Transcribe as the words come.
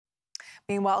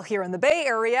Meanwhile, here in the Bay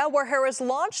Area, where Harris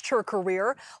launched her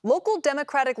career, local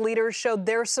Democratic leaders showed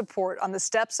their support on the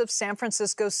steps of San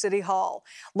Francisco City Hall.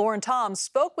 Lauren Tom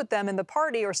spoke with them in the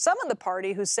party, or some in the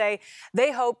party, who say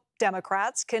they hope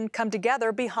Democrats can come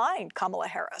together behind Kamala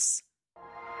Harris.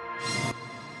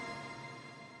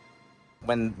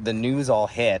 When the news all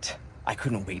hit, I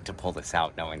couldn't wait to pull this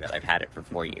out knowing that I've had it for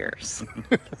 4 years.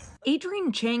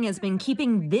 Adrian Chang has been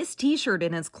keeping this t-shirt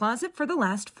in his closet for the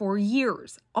last 4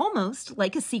 years, almost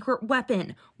like a secret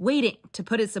weapon, waiting to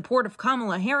put his support of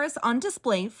Kamala Harris on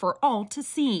display for all to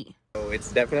see. So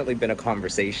it's definitely been a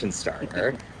conversation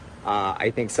starter.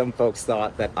 I think some folks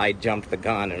thought that I jumped the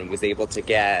gun and was able to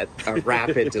get a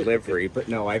rapid delivery, but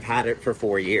no, I've had it for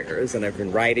 4 years, and I've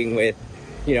been riding with,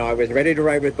 I was ready to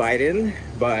ride with Biden,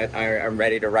 but I'm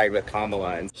ready to ride with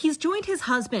Kamala. He's joined his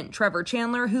husband, Trevor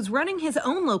Chandler, who's running his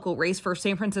own local race for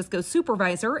San Francisco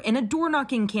supervisor in a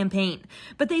door-knocking campaign.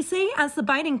 But they say as the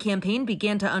Biden campaign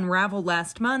began to unravel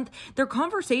last month, their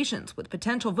conversations with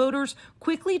potential voters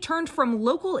quickly turned from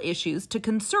local issues to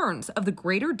concerns of the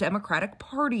greater Democratic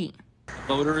Party.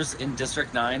 Voters in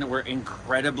District 9 were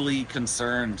incredibly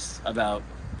concerned about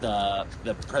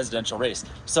the presidential race.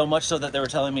 So much so that they were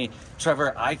telling me,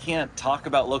 Trevor, I can't talk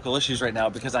about local issues right now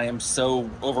because I am so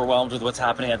overwhelmed with what's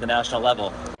happening at the national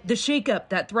level. The shakeup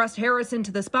that thrust Harris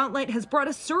into the spotlight has brought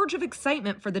a surge of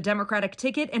excitement for the Democratic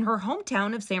ticket in her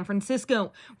hometown of San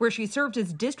Francisco, where she served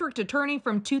as district attorney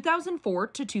from 2004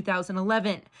 to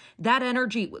 2011. That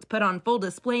energy was put on full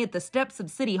display at the steps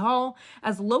of City Hall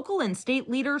as local and state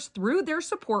leaders threw their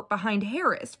support behind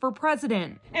Harris for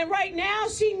president. And right now,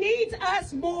 she needs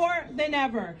us more than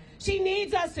ever. She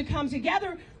needs us to come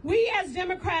together. We as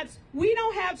Democrats, we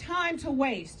don't have time to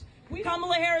waste.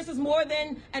 Kamala Harris is more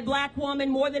than a black woman,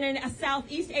 more than a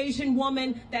Southeast Asian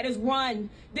woman that is run.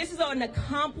 This is an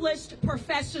accomplished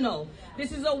professional.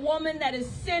 This is a woman that is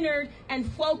centered and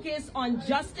focused on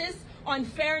justice, on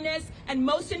fairness, and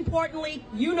most importantly,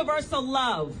 universal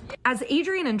love. As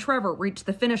Adrian and Trevor reach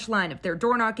the finish line of their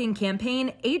door-knocking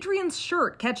campaign, Adrian's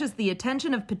shirt catches the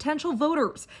attention of potential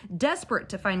voters, desperate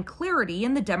to find clarity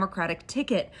in the Democratic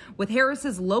ticket, with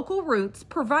Harris's local roots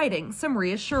providing some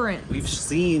reassurance. We've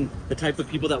seen the type of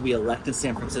people that we elect in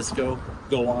San Francisco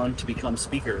go on to become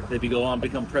speaker. They go on to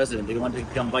become president. They go on to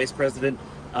become vice president.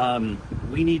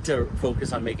 We need to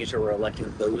focus on making sure we're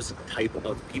electing those type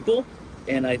of people.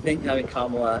 And I think having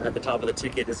Kamala at the top of the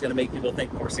ticket is going to make people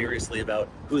think more seriously about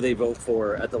who they vote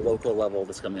for at the local level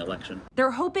this coming election.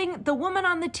 They're hoping the woman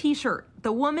on the t-shirt,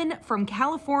 the woman from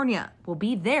California, will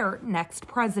be their next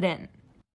president.